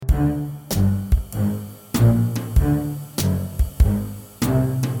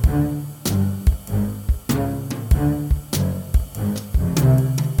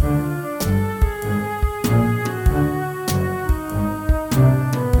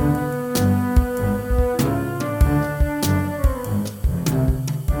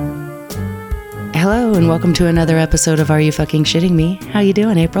welcome to another episode of Are You Fucking Shitting Me? How you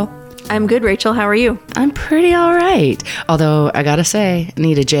doing, April? I'm good, Rachel. How are you? I'm pretty all right. Although, I gotta say, I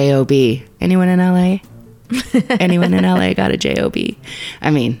need a J-O-B. Anyone in LA? Anyone in LA got a J-O-B?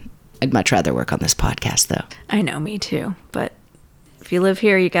 I mean, I'd much rather work on this podcast, though. I know, me too. But if you live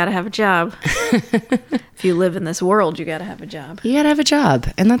here, you gotta have a job. If you live in this world, you gotta have a job. You gotta have a job,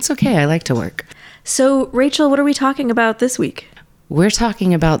 and that's okay. I like to work. So, Rachel, what are we talking about this week? We're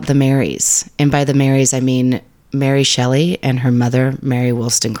talking about the Marys. And by the Marys, I mean Mary Shelley and her mother, Mary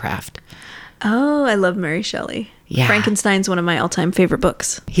Wollstonecraft. Oh, I love Mary Shelley. Yeah. Frankenstein's one of my all-time favorite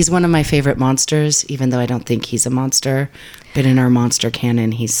books. He's one of my favorite monsters, even though I don't think he's a monster. But in our monster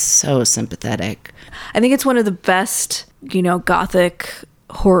canon, he's so sympathetic. I think it's one of the best, Gothic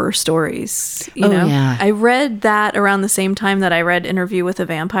horror stories. Yeah. I read that around the same time that I read Interview with a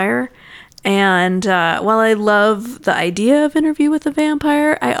Vampire. And while I love the idea of Interview with a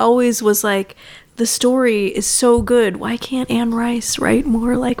Vampire, I always was like, the story is so good. Why can't Anne Rice write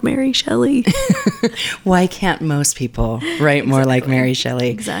more like Mary Shelley? Why can't most people write more like Mary Shelley?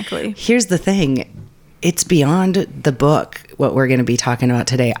 Exactly. Here's the thing. It's beyond the book, what we're going to be talking about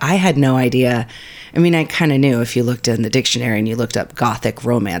today. I had no idea. I mean, I kind of knew if you looked in the dictionary and you looked up Gothic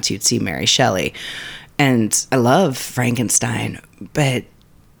romance, you'd see Mary Shelley. And I love Frankenstein, but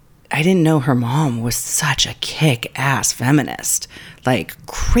I didn't know her mom was such a kick-ass feminist. Like,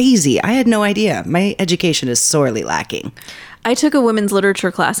 crazy. I had no idea. My education is sorely lacking. I took a women's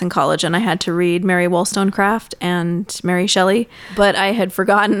literature class in college, and I had to read Mary Wollstonecraft and Mary Shelley, but I had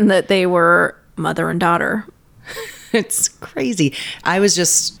forgotten that they were mother and daughter. It's crazy. I was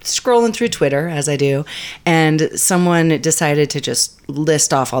just scrolling through Twitter, as I do, and someone decided to just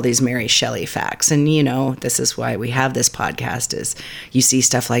list off all these Mary Shelley facts. And, this is why we have this podcast, is you see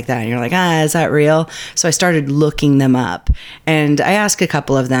stuff like that, and you're like, is that real? So I started looking them up, and I asked a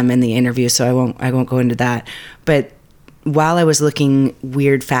couple of them in the interview, so I won't go into that. But while I was looking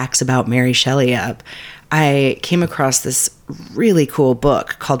weird facts about Mary Shelley up, I came across this really cool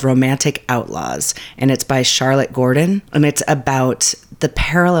book called Romantic Outlaws, and it's by Charlotte Gordon, and it's about the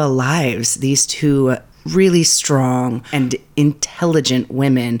parallel lives these two really strong and intelligent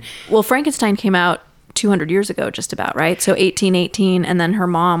women. Well, Frankenstein came out 200 years ago, just about, right? So 1818, and then her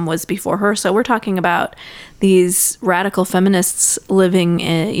mom was before her. So we're talking about these radical feminists living,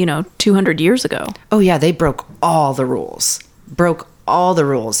 200 years ago. Oh, yeah, they broke all the rules.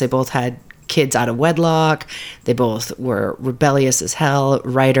 They both had kids out of wedlock. They both were rebellious as hell,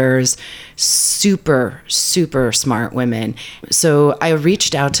 writers, super, super smart women. So I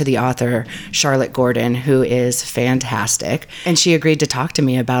reached out to the author, Charlotte Gordon, who is fantastic, and she agreed to talk to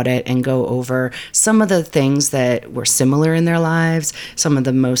me about it and go over some of the things that were similar in their lives, some of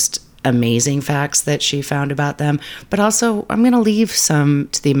the most amazing facts that she found about them, but also I'm going to leave some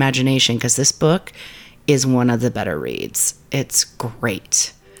to the imagination because this book is one of the better reads. It's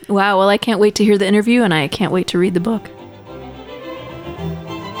great. Wow, well, I can't wait to hear the interview, and I can't wait to read the book.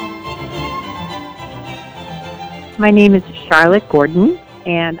 My name is Charlotte Gordon,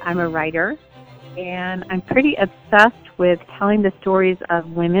 and I'm a writer, and I'm pretty obsessed with telling the stories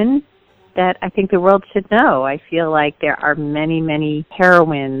of women that I think the world should know. I feel like there are many, many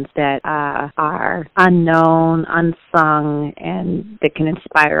heroines that are unknown, unsung, and that can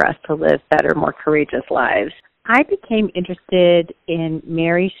inspire us to live better, more courageous lives. I became interested in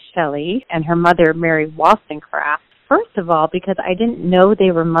Mary Shelley and her mother, Mary Wollstonecraft, first of all, because I didn't know they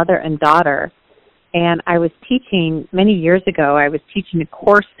were mother and daughter. And I was teaching, many years ago, I was teaching a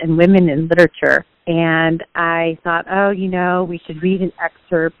course in women in literature. And I thought, we should read an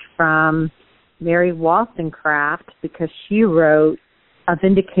excerpt from Mary Wollstonecraft because she wrote A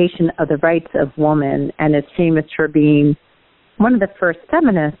Vindication of the Rights of Woman and is famous for being one of the first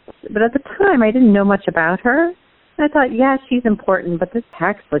feminists, but at the time I didn't know much about her. And I thought, yeah, she's important, but this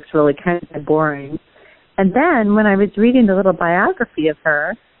text looks really kind of boring. And then when I was reading the little biography of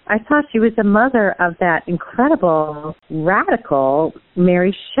her, I saw she was the mother of that incredible, radical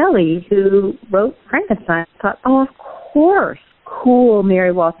Mary Shelley who wrote Frankenstein. I thought, of course, cool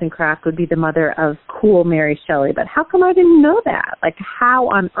Mary Wollstonecraft would be the mother of cool Mary Shelley. But how come I didn't know that? Like, how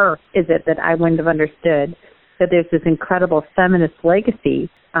on earth is it that I wouldn't have understood that there's this incredible feminist legacy?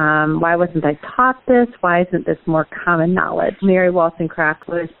 Why wasn't I taught this? Why isn't this more common knowledge? Mary Wollstonecraft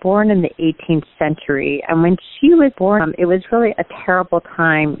was born in the 18th century, and when she was born, it was really a terrible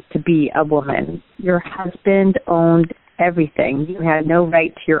time to be a woman. Your husband owned everything. You had no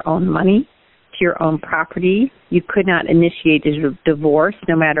right to your own money, to your own property. You could not initiate a divorce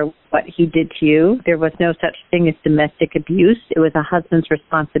no matter what he did to you. There was no such thing as domestic abuse. It was a husband's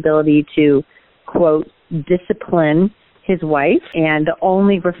responsibility to, quote, discipline his wife, and the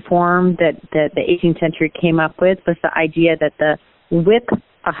only reform that the 18th century came up with was the idea that the whip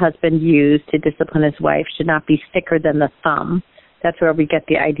a husband used to discipline his wife should not be thicker than the thumb. That's where we get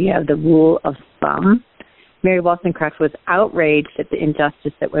the idea of the rule of thumb. Mary Wollstonecraft was outraged at the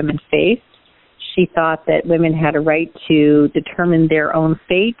injustice that women faced. She thought that women had a right to determine their own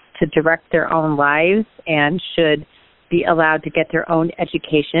fate, to direct their own lives, and should be allowed to get their own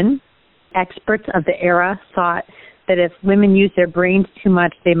education. Experts of the era thought that if women used their brains too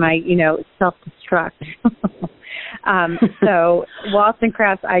much, they might, self-destruct. So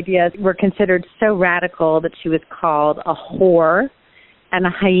Wollstonecraft's ideas were considered so radical that she was called a whore and a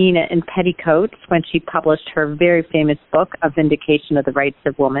hyena in petticoats when she published her very famous book, A Vindication of the Rights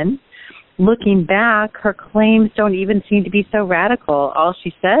of Woman. Looking back, her claims don't even seem to be so radical. All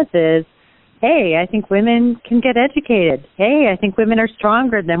she says is, hey, I think women can get educated. Hey, I think women are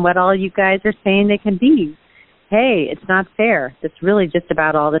stronger than what all you guys are saying they can be. Hey, it's not fair. That's really just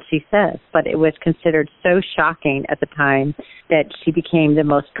about all that she says. But it was considered so shocking at the time that she became the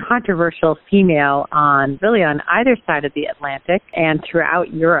most controversial female on either side of the Atlantic and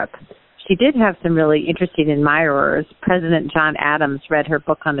throughout Europe. She did have some really interesting admirers. President John Adams read her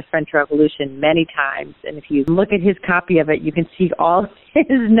book on the French Revolution many times. And if you look at his copy of it, you can see all his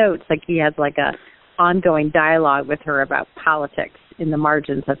notes. Like he has like a ongoing dialogue with her about politics in the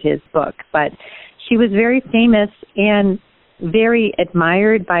margins of his book. But she was very famous and very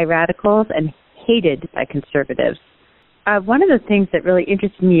admired by radicals and hated by conservatives. One of the things that really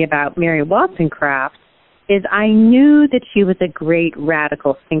interested me about Mary Wollstonecraft is I knew that she was a great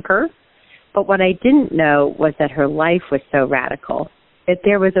radical thinker, but what I didn't know was that her life was so radical. If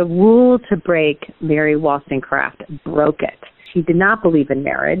there was a rule to break, Mary Wollstonecraft broke it. She did not believe in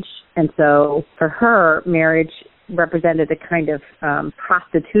marriage, and so for her, marriage represented a kind of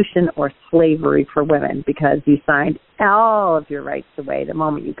prostitution or slavery for women because you signed all of your rights away the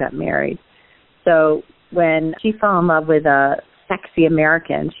moment you got married. So when she fell in love with a sexy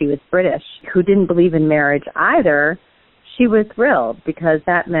American, she was British, who didn't believe in marriage either, she was thrilled because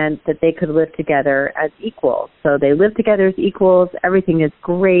that meant that they could live together as equals. So they live together as equals. Everything is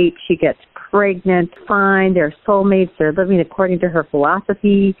great. She gets pregnant, fine. They're soulmates. They're living according to her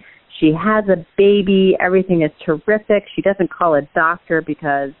philosophy. She has a baby. Everything is terrific. She doesn't call a doctor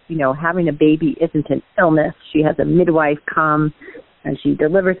because, having a baby isn't an illness. She has a midwife come and she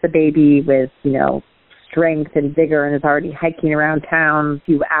delivers the baby with, strength and vigor and is already hiking around town a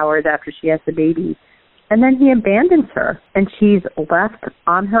few hours after she has the baby. And then he abandons her and she's left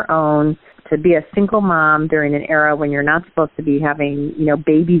on her own to be a single mom during an era when you're not supposed to be having,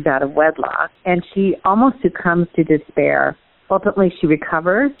 babies out of wedlock. And she almost succumbs to despair. Ultimately, she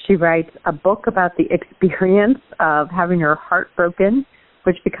recovers. She writes a book about the experience of having her heart broken,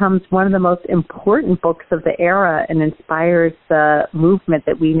 which becomes one of the most important books of the era and inspires the movement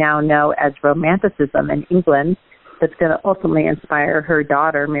that we now know as Romanticism in England that's going to ultimately inspire her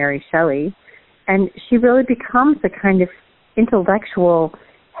daughter, Mary Shelley. And she really becomes a kind of intellectual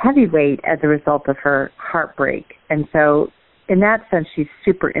heavyweight as a result of her heartbreak. And so in that sense, she's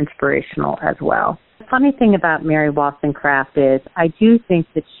super inspirational as well. The funny thing about Mary Wollstonecraft is I do think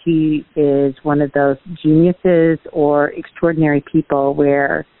that she is one of those geniuses or extraordinary people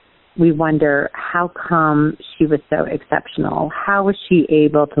where we wonder how come she was so exceptional. How was she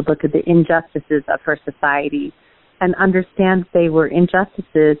able to look at the injustices of her society and understand they were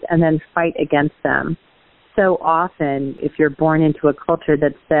injustices and then fight against them? So often, if you're born into a culture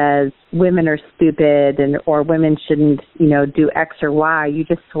that says women are stupid or women shouldn't, do X or Y, you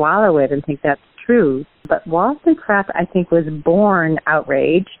just swallow it and think that's true. But Wollstonecraft, I think, was born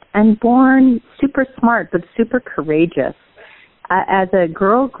outraged and born super smart but super courageous. As a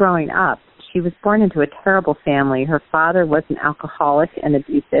girl growing up, she was born into a terrible family. Her father was an alcoholic and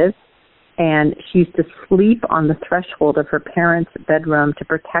abusive, and she used to sleep on the threshold of her parents' bedroom to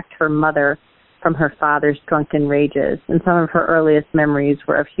protect her mother from her father's drunken rages. And some of her earliest memories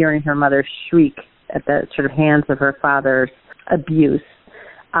were of hearing her mother shriek at the sort of hands of her father's abuse.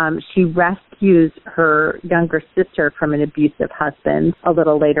 She rescues her younger sister from an abusive husband a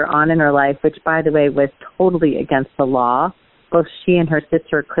little later on in her life, which, by the way, was totally against the law. Both she and her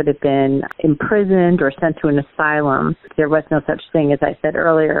sister could have been imprisoned or sent to an asylum. There was no such thing, as I said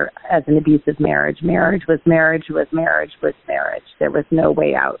earlier, as an abusive marriage. Marriage was marriage was marriage was marriage. There was no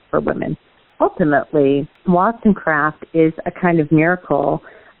way out for women. Ultimately, Wollstonecraft is a kind of miracle,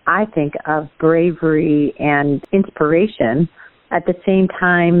 I think, of bravery and inspiration at the same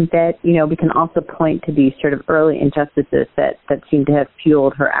time that, we can also point to these sort of early injustices that seem to have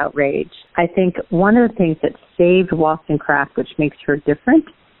fueled her outrage. I think one of the things that saved Wollstonecraft, which makes her different,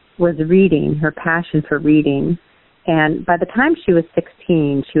 was reading, her passion for reading. And by the time she was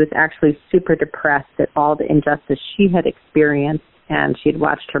 16, she was actually super depressed at all the injustice she had experienced, and she had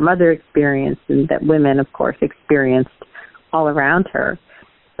watched her mother experience, and that women, of course, experienced all around her.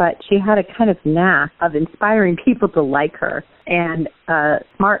 But she had a kind of knack of inspiring people to like her. And a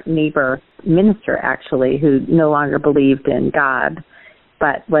smart neighbor minister, actually, who no longer believed in God,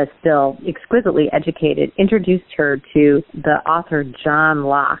 but was still exquisitely educated, introduced her to the author John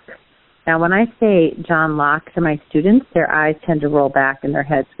Locke. Now, when I say John Locke to my students, their eyes tend to roll back in their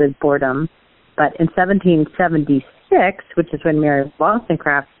heads with boredom. But in 1776, which is when Mary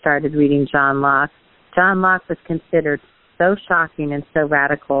Wollstonecraft started reading John Locke was considered so shocking and so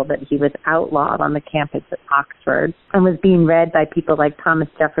radical that he was outlawed on the campus at Oxford and was being read by people like Thomas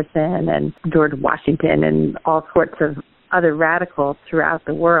Jefferson and George Washington and all sorts of other radicals throughout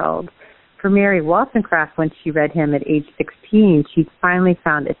the world. For Mary Wollstonecraft, when she read him at age 16, she finally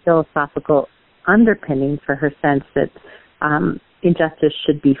found a philosophical underpinning for her sense that injustice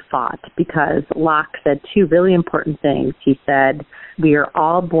should be fought, because Locke said two really important things. He said, we are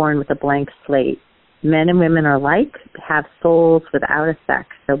all born with a blank slate. Men and women are alike, have souls without a sex,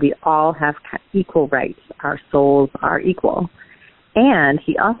 so we all have equal rights. Our souls are equal. And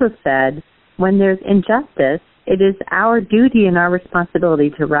he also said, when there's injustice, it is our duty and our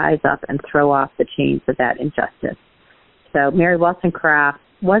responsibility to rise up and throw off the chains of that injustice. So Mary Wollstonecraft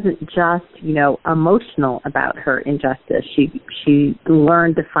wasn't just, emotional about her injustice. She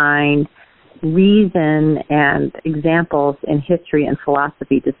learned to find reason and examples in history and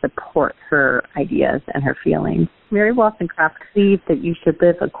philosophy to support her ideas and her feelings. Mary Wollstonecraft believed that you should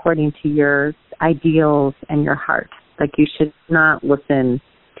live according to your ideals and your heart. Like, you should not listen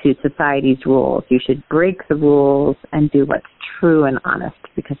to society's rules. You should break the rules and do what's true and honest,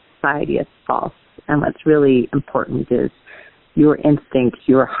 because society is false. And what's really important is your instinct,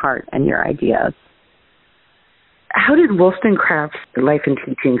 your heart, and your ideas. How did Wollstonecraft's life and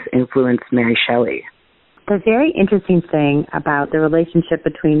teachings influence Mary Shelley? The very interesting thing about the relationship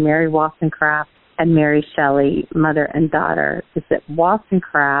between Mary Wollstonecraft and Mary Shelley, mother and daughter, is that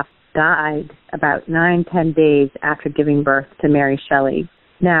Wollstonecraft died about 9-10 days after giving birth to Mary Shelley.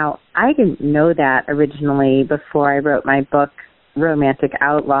 Now, I didn't know that originally before I wrote my book, Romantic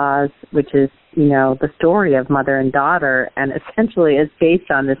Outlaws, which is, the story of mother and daughter, and essentially is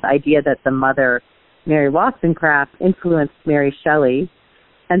based on this idea that the mother, Mary Wollstonecraft, influenced Mary Shelley.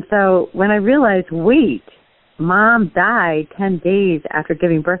 And so when I realized, wait, Mom died 10 days after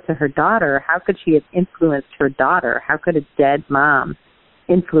giving birth to her daughter, how could she have influenced her daughter? How could a dead mom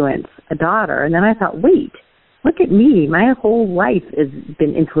influence a daughter? And then I thought, wait, look at me. My whole life has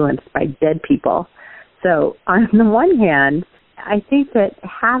been influenced by dead people. So on the one hand, I think that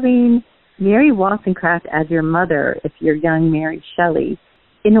having Mary Wollstonecraft as your mother, if you're young Mary Shelley,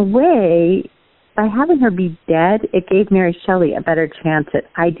 in a way, by having her be dead, it gave Mary Shelley a better chance at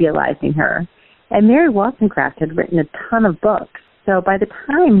idealizing her. And Mary Wollstonecraft had written a ton of books. So by the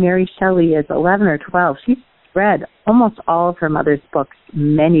time Mary Shelley is 11 or 12, she's read almost all of her mother's books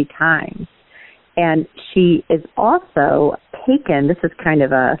many times. And she is also taken, this is kind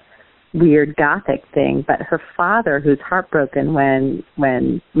of a weird Gothic thing, but her father, who's heartbroken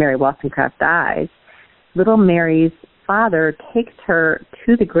when Mary Wollstonecraft dies, little Mary's father takes her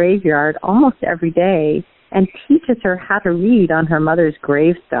to the graveyard almost every day and teaches her how to read on her mother's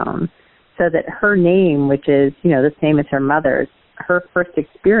gravestone, so that her name, which is, the same as her mother's, her first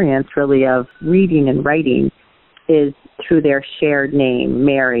experience really of reading and writing is through their shared name,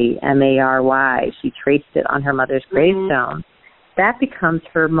 Mary, M-A-R-Y. She traced it on her mother's gravestone. That becomes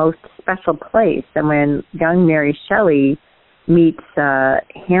her most special place. And when young Mary Shelley meets a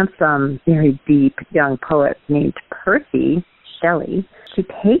handsome, very deep young poet named Percy Shelley, she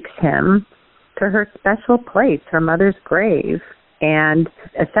takes him to her special place, her mother's grave, and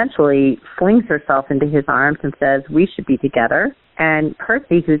essentially flings herself into his arms and says, we should be together. And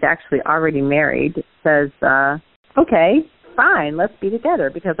Percy, who's actually already married, says, okay, fine, let's be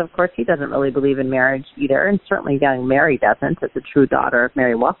together, because of course he doesn't really believe in marriage either, and certainly young Mary doesn't, as a true daughter of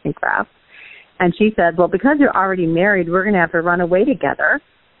Mary Wollstonecraft. And she said, well, because you're already married, we're going to have to run away together.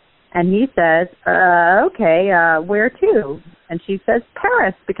 And he says, okay, where to? And she says,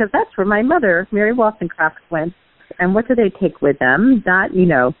 Paris, because that's where my mother, Mary Wollstonecraft, went. And what do they take with them? Not,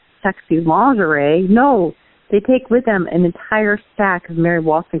 sexy lingerie. No, they take with them an entire stack of Mary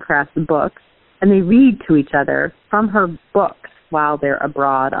Wollstonecraft's books, and they read to each other from her books while they're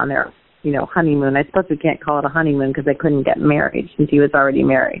abroad on their, honeymoon. I suppose we can't call it a honeymoon because they couldn't get married since he was already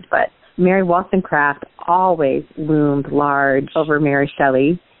married. But Mary Wollstonecraft always loomed large over Mary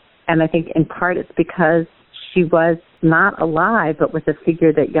Shelley, and I think in part it's because she was not alive, but was a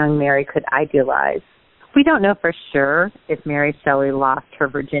figure that young Mary could idealize. We don't know for sure if Mary Shelley lost her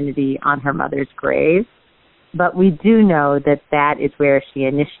virginity on her mother's grave, but we do know that that is where she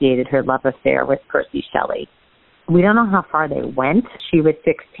initiated her love affair with Percy Shelley. We don't know how far they went. She was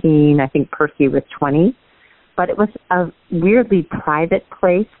 16, I think Percy was 20, but it was a weirdly private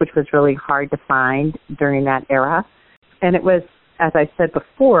place, which was really hard to find during that era. And it was, as I said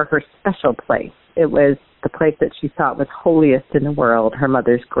before, her special place. It was the place that she thought was holiest in the world, her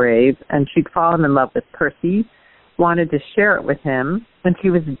mother's grave, and she'd fallen in love with Percy, wanted to share it with him, and she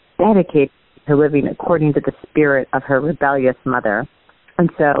was dedicated to living according to the spirit of her rebellious mother. And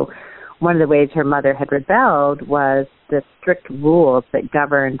so one of the ways her mother had rebelled was the strict rules that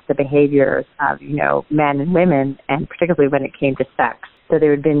governed the behaviors of, men and women, and particularly when it came to sex. So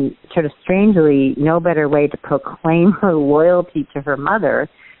there had been sort of strangely no better way to proclaim her loyalty to her mother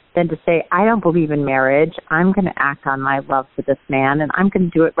than to say, I don't believe in marriage. I'm going to act on my love for this man, and I'm going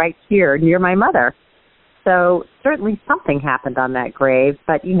to do it right here near my mother. So certainly something happened on that grave,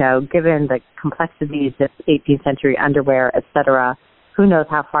 but, given the complexities of 18th century underwear, etc., who knows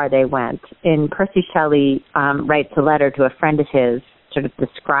how far they went. And Percy Shelley writes a letter to a friend of his sort of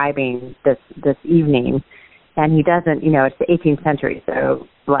describing this evening, and he doesn't, it's the 18th century, so,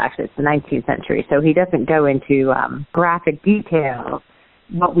 well, actually it's the 19th century, so he doesn't go into graphic details.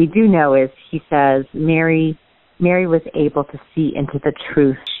 What we do know is he says Mary was able to see into the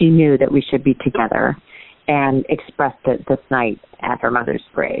truth. She knew that we should be together and expressed it this night at her mother's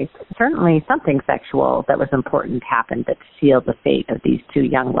grave. Certainly something sexual that was important happened that sealed the fate of these two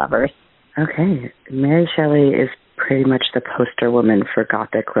young lovers. Okay. Mary Shelley is pretty much the poster woman for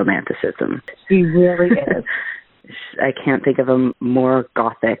Gothic romanticism. She really is. I can't think of a more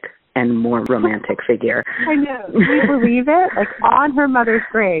Gothic and more romantic figure. I know. Can you believe it? Like, on her mother's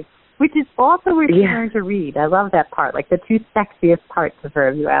grave, which is also where she learned to read. I love that part. Like, the two sexiest parts of her,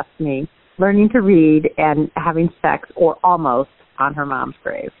 if you ask me. Learning to read and having sex, or almost, on her mom's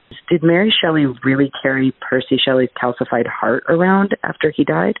grave. Did Mary Shelley really carry Percy Shelley's calcified heart around after he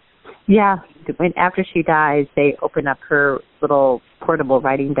died? Yeah. After she dies, they open up her little portable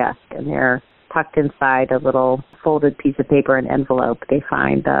writing desk, and they're tucked inside a little folded piece of paper and envelope. They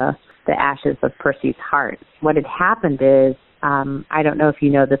find the ashes of Percy's heart. What had happened is, I don't know if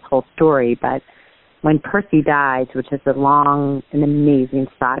you know this whole story, but when Percy dies, which is a long and amazing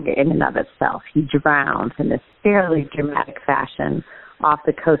saga in and of itself, he drowns in this fairly dramatic fashion off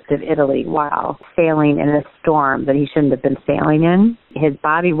the coast of Italy while sailing in a storm that he shouldn't have been sailing in. His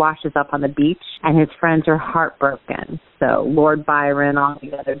body washes up on the beach, and his friends are heartbroken. So Lord Byron, all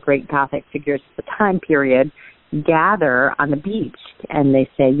the other great Gothic figures of the time period, gather on the beach, and they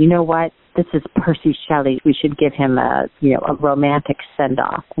say, you know what, this is Percy Shelley. We should give him a romantic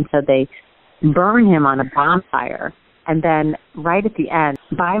send-off. And so they burn him on a bonfire. And then right at the end,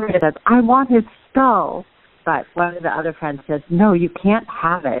 Byron says, I want his skull. But one of the other friends says, no, you can't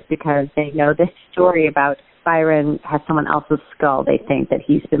have it, because they know this story about Byron has someone else's skull. They think that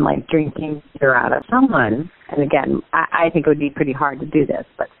he's been drinking beer out of someone. And again, I think it would be pretty hard to do this,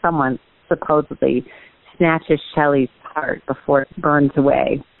 but someone supposedly snatches Shelley's heart before it burns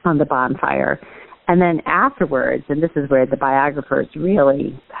away on the bonfire. And then afterwards, and this is where the biographers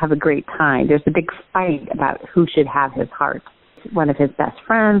really have a great time, there's a big fight about who should have his heart. One of his best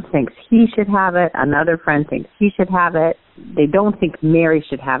friends thinks he should have it. Another friend thinks he should have it. They don't think Mary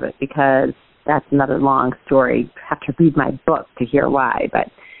should have it, because that's another long story. You have to read my book to hear why. But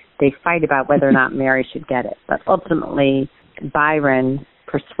they fight about whether or not Mary should get it. But ultimately, Byron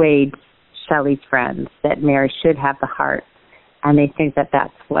persuades Shelley's friends that Mary should have the heart. And they think that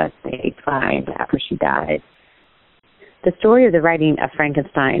that's what they find after she dies. The story of the writing of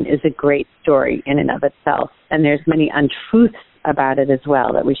Frankenstein is a great story in and of itself, and there's many untruths about it as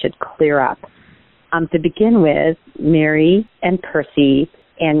well that we should clear up. To begin with, Mary and Percy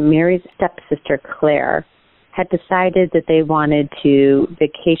and Mary's stepsister Claire had decided that they wanted to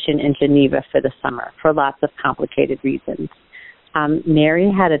vacation in Geneva for the summer for lots of complicated reasons.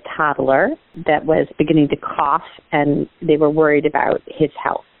 Mary had a toddler that was beginning to cough, and they were worried about his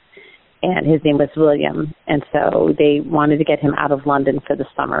health. And his name was William, and so they wanted to get him out of London for the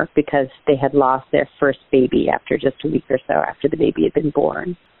summer because they had lost their first baby after just a week or so after the baby had been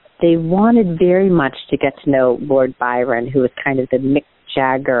born. They wanted very much to get to know Lord Byron, who was kind of the Mick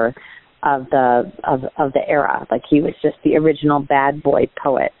Jagger of the era. Like, he was just the original bad boy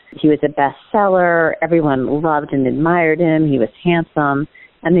poet. He was a bestseller. Everyone loved and admired him. He was handsome,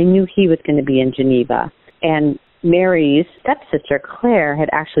 and they knew he was going to be in Geneva. And Mary's stepsister, Claire, had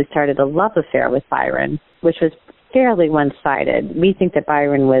actually started a love affair with Byron, which was fairly one-sided. We think that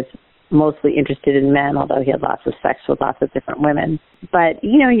Byron was mostly interested in men, although he had lots of sex with lots of different women. But,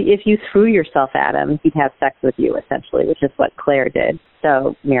 you know, if you threw yourself at him, he'd have sex with you, essentially, which is what Claire did.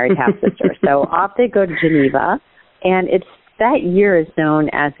 So, Mary's half-sister. So off they go to Geneva, and that year is known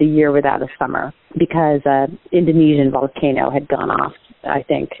as the year without a summer because an Indonesian volcano had gone off, I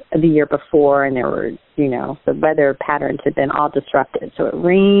think, the year before, and there were, you know, the weather patterns had been all disrupted. So it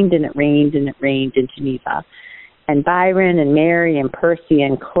rained and it rained and it rained in Geneva. And Byron and Mary and Percy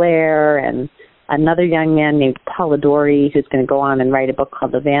and Claire and another young man named Polidori, who's going to go on and write a book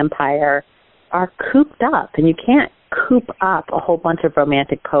called The Vampire, are cooped up. And you can't coop up a whole bunch of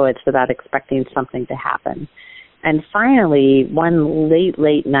romantic poets without expecting something to happen. And finally, one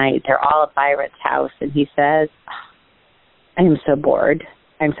late night, they're all at Byron's house, and he says, I am so bored.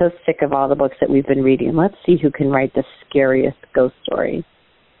 I'm so sick of all the books that we've been reading. Let's see who can write the scariest ghost story.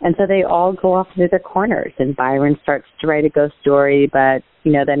 And so they all go off into their corners, and Byron starts to write a ghost story, but,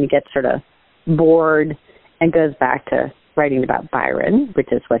 you know, then he gets sort of bored and goes back to writing about Byron, which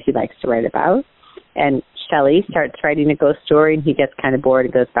is what he likes to write about. And Shelley starts writing a ghost story, and he gets kind of bored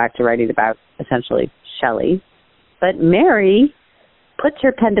and goes back to writing about, essentially, Shelley. But Mary puts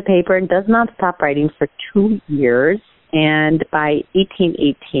her pen to paper and does not stop writing for 2 years, and by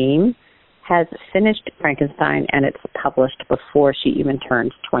 1818 has finished Frankenstein, and it's published before she even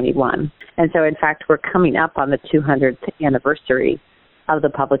turns 21. And so, in fact, we're coming up on the 200th anniversary of the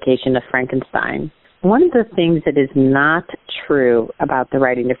publication of Frankenstein. One of the things that is not true about the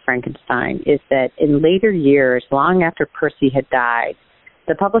writing of Frankenstein is that in later years, long after Percy had died,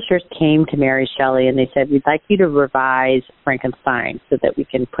 the publishers came to Mary Shelley and they said, we'd like you to revise Frankenstein so that we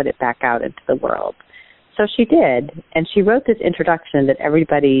can put it back out into the world. So she did, and she wrote this introduction that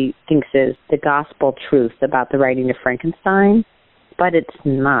everybody thinks is the gospel truth about the writing of Frankenstein, but it's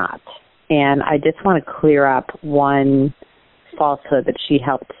not. And I just want to clear up one falsehood that she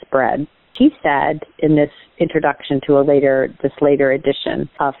helped spread. She said in this introduction to this later edition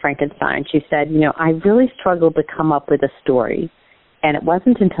of Frankenstein, she said, you know, I really struggled to come up with a story. And it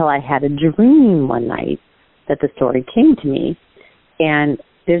wasn't until I had a dream one night that the story came to me. And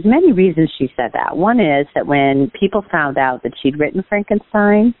there's many reasons she said that. One is that when people found out that she'd written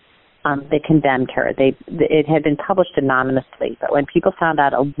Frankenstein, they condemned her. It had been published anonymously, but when people found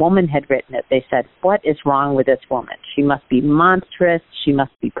out a woman had written it, they said, what is wrong with this woman? She must be monstrous. She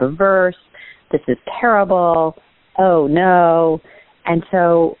must be perverse. This is terrible. Oh, no. And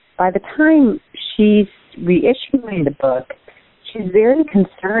so by the time she's reissuing the book, she's very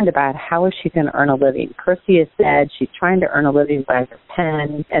concerned about how is she going to earn a living. Percy has said she's trying to earn a living by her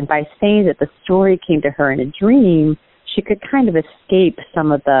pen, and by saying that the story came to her in a dream, she could kind of escape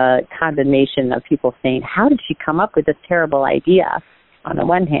some of the condemnation of people saying, how did she come up with this terrible idea, on the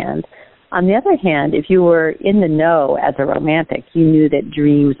one hand. On the other hand, if you were in the know as a romantic, you knew that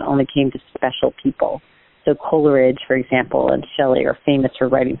dreams only came to special people. So Coleridge, for example, and Shelley are famous for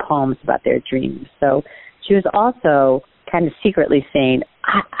writing poems about their dreams. So she was also kind of secretly saying,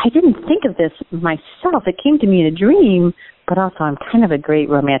 I didn't think of this myself. It came to me in a dream, but also I'm kind of a great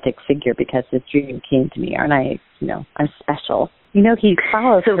romantic figure because this dream came to me. Aren't I, you know, I'm special. You know, he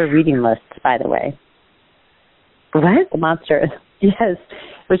follows her reading lists, by the way. What? The monster, yes.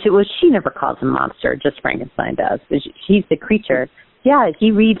 Which she never calls him monster, just Frankenstein does. He's the creature. Yeah,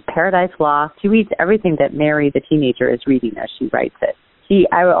 he reads Paradise Lost. He reads everything that Mary, the teenager, is reading as she writes it.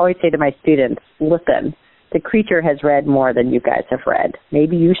 I would always say to my students, listen, the creature has read more than you guys have read.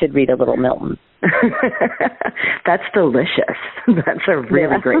 Maybe you should read a little Milton. That's delicious. That's a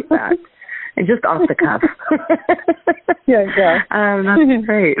really great fact. And just off the cuff. Yeah. That's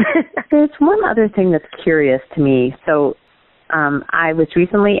great. There's one other thing that's curious to me. So I was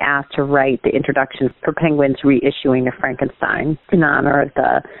recently asked to write the introduction for Penguin's reissuing of Frankenstein in honor of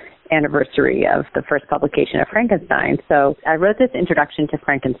the anniversary of the first publication of Frankenstein. So I wrote this introduction to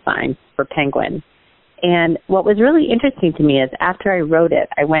Frankenstein for Penguin. And what was really interesting to me is after I wrote it,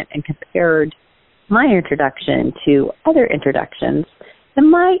 I went and compared my introduction to other introductions. And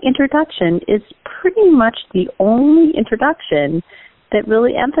my introduction is pretty much the only introduction that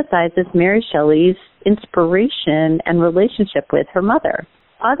really emphasizes Mary Shelley's inspiration and relationship with her mother.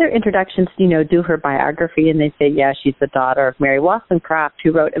 Other introductions, you know, do her biography, and they say, yeah, she's the daughter of Mary Wollstonecraft,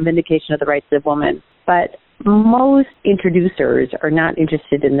 who wrote A Vindication of the Rights of Woman. But most introducers are not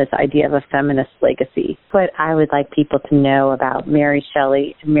interested in this idea of a feminist legacy. What I would like people to know about Mary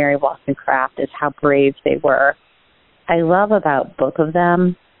Shelley and Mary Wollstonecraft is how brave they were. I love about both of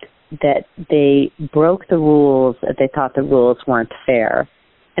them that they broke the rules, that they thought the rules weren't fair.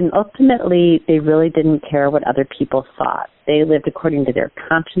 And ultimately, they really didn't care what other people thought. They lived according to their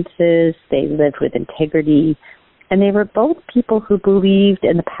consciences. They lived with integrity. And they were both people who believed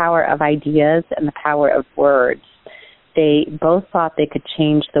in the power of ideas and the power of words. They both thought they could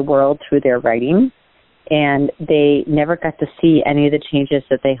change the world through their writing, and they never got to see any of the changes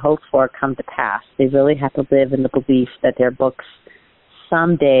that they hoped for come to pass. They really had to live in the belief that their books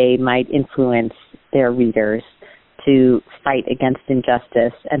someday might influence their readers to fight against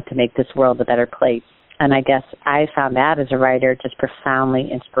injustice and to make this world a better place. And I guess I found that as a writer just profoundly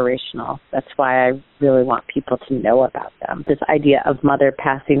inspirational. That's why I really want people to know about them. This idea of mother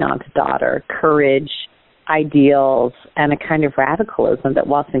passing on to daughter, courage, ideals, and a kind of radicalism that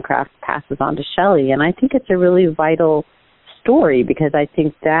Wollstonecraft passes on to Shelley. And I think it's a really vital story because I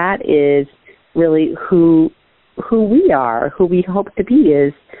think that is really who we are, who we hope to be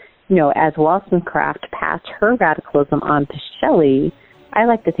is, you know, as Wollstonecraft passed her radicalism on to Shelley, I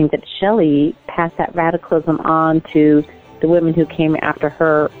like to think that Shelley passed that radicalism on to the women who came after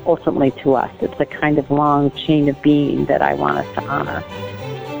her, ultimately to us. It's a kind of long chain of being that I want us to honor.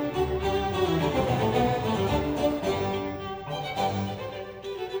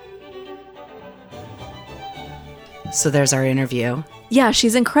 So there's our interview. Yeah,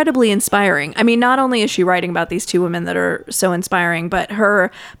 she's incredibly inspiring. I mean, not only is she writing about these two women that are so inspiring, but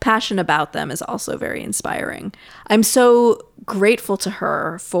her passion about them is also very inspiring. I'm so grateful to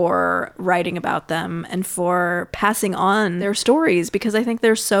her for writing about them and for passing on their stories because I think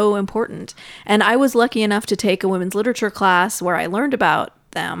they're so important. And I was lucky enough to take a women's literature class where I learned about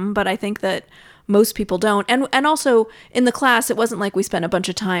them, but I think that most people don't. And also in the class, it wasn't like we spent a bunch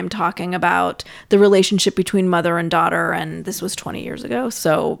of time talking about the relationship between mother and daughter. And this was 20 years ago.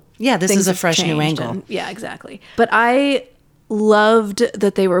 So yeah, this is a fresh new angle. Yeah, exactly. But I loved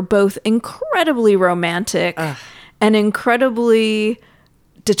that they were both incredibly romantic and incredibly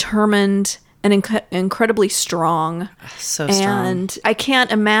determined and incredibly strong. So strong. And I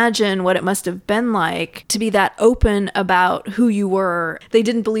can't imagine what it must have been like to be that open about who you were. They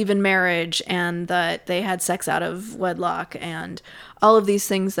didn't believe in marriage and that they had sex out of wedlock and all of these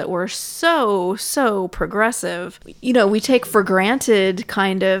things that were so, so progressive. You know, we take for granted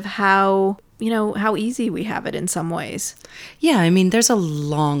kind of how easy we have it in some ways. Yeah, I mean, there's a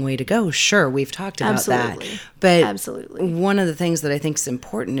long way to go. Sure, we've talked about that. But absolutely. One of the things that I think is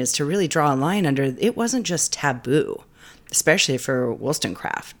important is to really draw a line under, it wasn't just taboo, especially for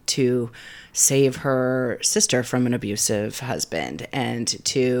Wollstonecraft, to save her sister from an abusive husband and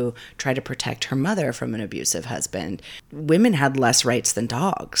to try to protect her mother from an abusive husband. Women had less rights than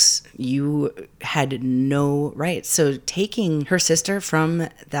dogs. You had no rights. So taking her sister from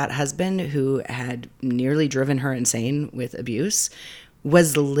that husband who had nearly driven her insane with abuse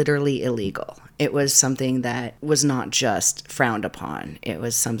was literally illegal. It was something that was not just frowned upon. It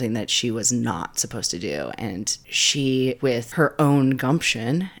was something that she was not supposed to do. And she, with her own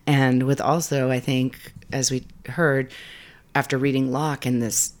gumption, and with also, I think, as we heard, after reading Locke and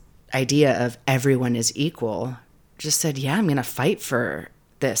this idea of everyone is equal, just said, yeah, I'm going to fight for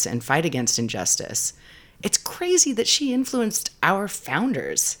this and fight against injustice. It's crazy that she influenced our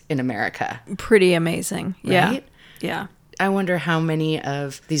founders in America. Pretty amazing. Right? Yeah. I wonder how many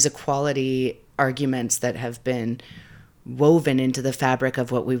of these equality arguments that have been woven into the fabric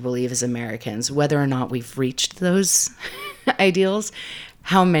of what we believe as Americans, whether or not we've reached those ideals,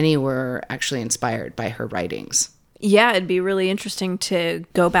 how many were actually inspired by her writings. Yeah, it'd be really interesting to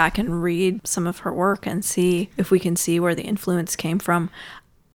go back and read some of her work and see if we can see where the influence came from.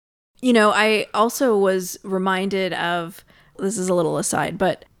 You know, I also was reminded of, this is a little aside,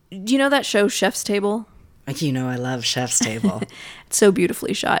 but do you know that show Chef's Table? You know, I love Chef's Table. It's so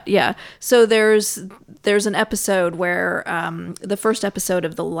beautifully shot. Yeah. So there's an episode where the first episode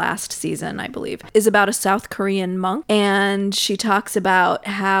of the last season, I believe, is about a South Korean monk. And she talks about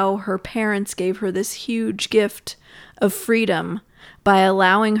how her parents gave her this huge gift of freedom by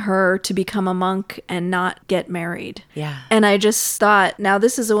allowing her to become a monk and not get married. Yeah. And I just thought, now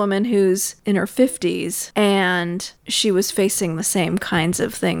this is a woman who's in her 50s and she was facing the same kinds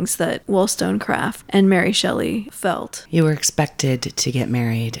of things that Wollstonecraft and Mary Shelley felt. You were expected to get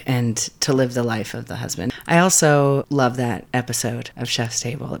married and to live the life of the husband. I also love that episode of Chef's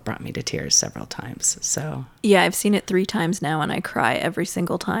Table. It brought me to tears several times. So yeah, I've seen it 3 times now and I cry every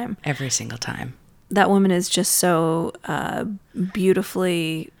single time. Every single time. That woman is just so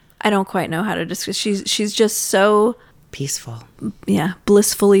beautifully, I don't quite know how to describe. She's just so peaceful. Yeah,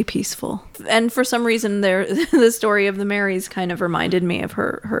 blissfully peaceful. And for some reason, the story of the Marys kind of reminded me of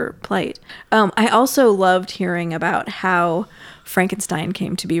her plight. I also loved hearing about how Frankenstein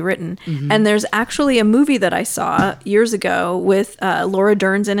came to be written. Mm-hmm. And there's actually a movie that I saw years ago with Laura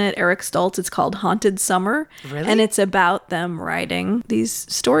Dern's in it, Eric Stoltz. It's called Haunted Summer. Really? And it's about them writing these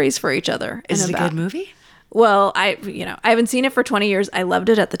stories for each other. Is it a good movie? Well, I haven't seen it for 20 years. I loved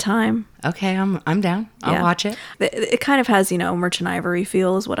it at the time. Okay, I'm down. I'll watch it. It kind of has, Merchant Ivory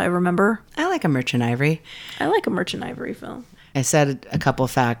feel is what I remember. I like a Merchant Ivory. I like a Merchant Ivory film. I said a couple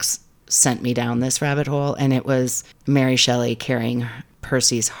facts sent me down this rabbit hole, and it was Mary Shelley carrying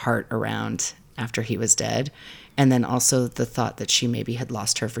Percy's heart around after he was dead. And then also the thought that she maybe had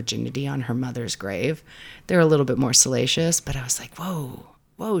lost her virginity on her mother's grave. They're a little bit more salacious, but I was like,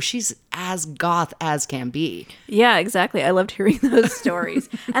 whoa, she's as goth as can be. Yeah, exactly. I loved hearing those stories.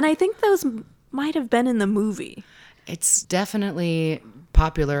 And I think those might have been in the movie. It's definitely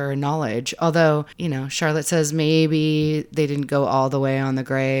popular knowledge. Although, Charlotte says maybe they didn't go all the way on the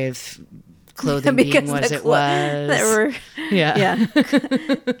grave. Clothing being was it was. Yeah.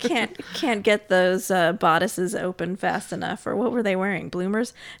 Can't get those bodices open fast enough. Or what were they wearing?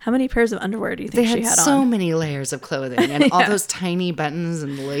 Bloomers? How many pairs of underwear do you think she had on? They had so many layers of clothing and all those tiny buttons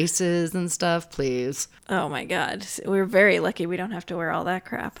and laces and stuff, please. Oh my God. We're very lucky we don't have to wear all that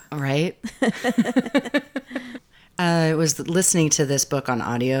crap. Right? I was listening to this book on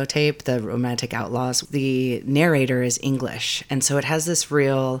audio tape, The Romantic Outlaws. The narrator is English, and so it has this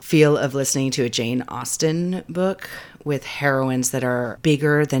real feel of listening to a Jane Austen book with heroines that are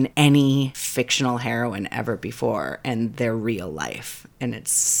bigger than any fictional heroine ever before, and they're real life. And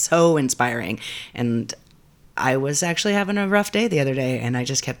it's so inspiring. And I was actually having a rough day the other day, and I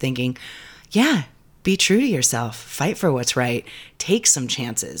just kept thinking, yeah, be true to yourself. Fight for what's right. Take some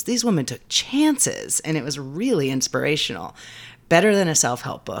chances. These women took chances, and it was really inspirational. Better than a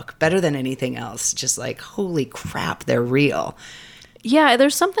self-help book. Better than anything else. Just like, holy crap, they're real. Yeah,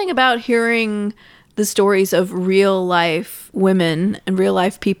 there's something about hearing the stories of real life women and real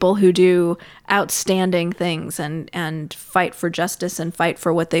life people who do outstanding things and fight for justice and fight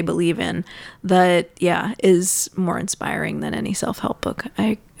for what they believe in that, is more inspiring than any self-help book.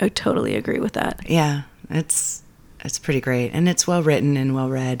 I totally agree with that. Yeah, it's pretty great. And it's well written and well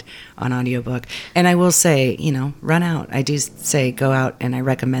read on audiobook. And I will say, run out. I do say go out, and I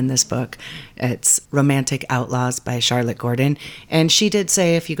recommend this book. It's Romantic Outlaws by Charlotte Gordon. And she did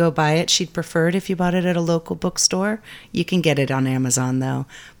say if you go buy it, she'd prefer it if you bought it at a local bookstore. You can get it on Amazon, though.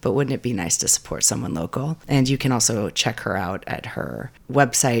 But wouldn't it be nice to support someone local? And you can also check her out at her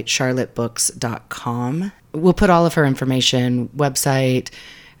website, charlottebooks.com. We'll put all of her information, website,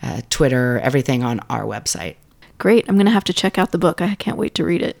 Twitter, everything on our website. Great. I'm going to have to check out the book. I can't wait to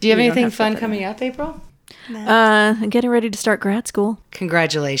read it. Do you have anything fun coming up, April? No. I'm getting ready to start grad school.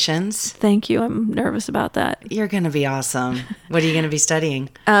 Congratulations. Thank you. I'm nervous about that. You're going to be awesome. What are you going to be studying?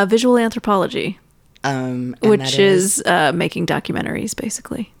 Visual anthropology, which is making documentaries,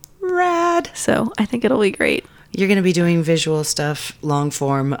 basically. Rad. So I think it'll be great. You're going to be doing visual stuff, long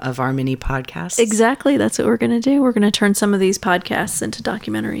form of our mini podcasts? Exactly. That's what we're going to do. We're going to turn some of these podcasts into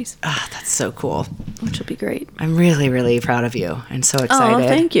documentaries. Ah, that's so cool. Which will be great. I'm really, really proud of you and so excited. Oh,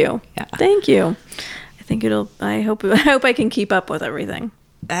 thank you. Yeah. Thank you. I hope I can keep up with everything.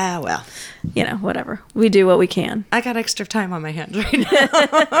 Well. Whatever. We do what we can. I got extra time on my hands right now.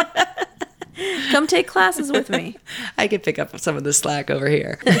 Come take classes with me. I could pick up some of the slack over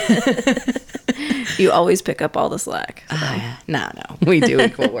here. You always pick up all the slack. So. No. We do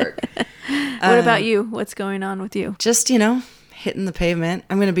equal work. What about you? What's going on with you? Just, hitting the pavement.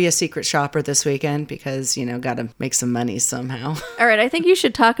 I'm going to be a secret shopper this weekend because, got to make some money somehow. All right. I think you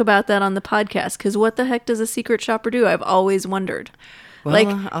should talk about that on the podcast because what the heck does a secret shopper do? I've always wondered.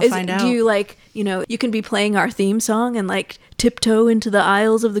 Well, I'll find out. Do you you can be playing our theme song and tiptoe into the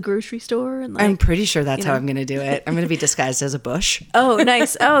aisles of the grocery store? And I'm pretty sure that's how I'm going to do it. I'm going to be disguised as a bush. Oh,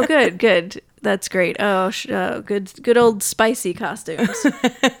 nice. Oh, good. That's great. Oh, good old spicy costumes.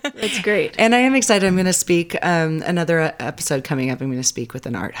 That's great. And I am excited. I'm going to speak another episode coming up. I'm going to speak with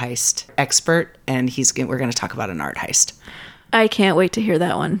an art heist expert, and we're going to talk about an art heist. I can't wait to hear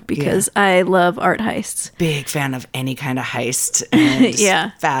that one because I love art heists. Big fan of any kind of heist and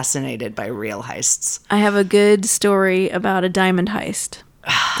fascinated by real heists. I have a good story about a diamond heist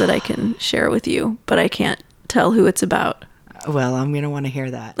that I can share with you, but I can't tell who it's about. Well, I'm going to want to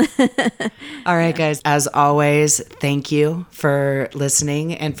hear that. All right, guys. As always, thank you for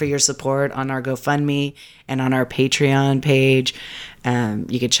listening and for your support on our GoFundMe and on our Patreon page.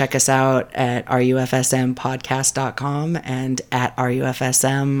 You can check us out at rufsmpodcast.com and at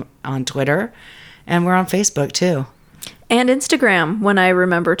rufsm on Twitter. And we're on Facebook, too. And Instagram when I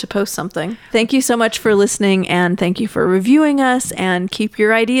remember to post something. Thank you so much for listening, and thank you for reviewing us, and keep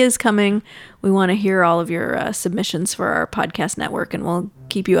your ideas coming. We want to hear all of your submissions for our podcast network, and we'll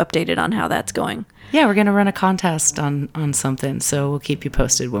keep you updated on how that's going. Yeah, we're going to run a contest on something, so we'll keep you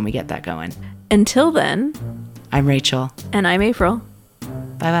posted when we get that going. Until then, I'm Rachel. And I'm April.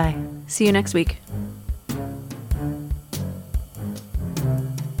 Bye-bye. See you next week.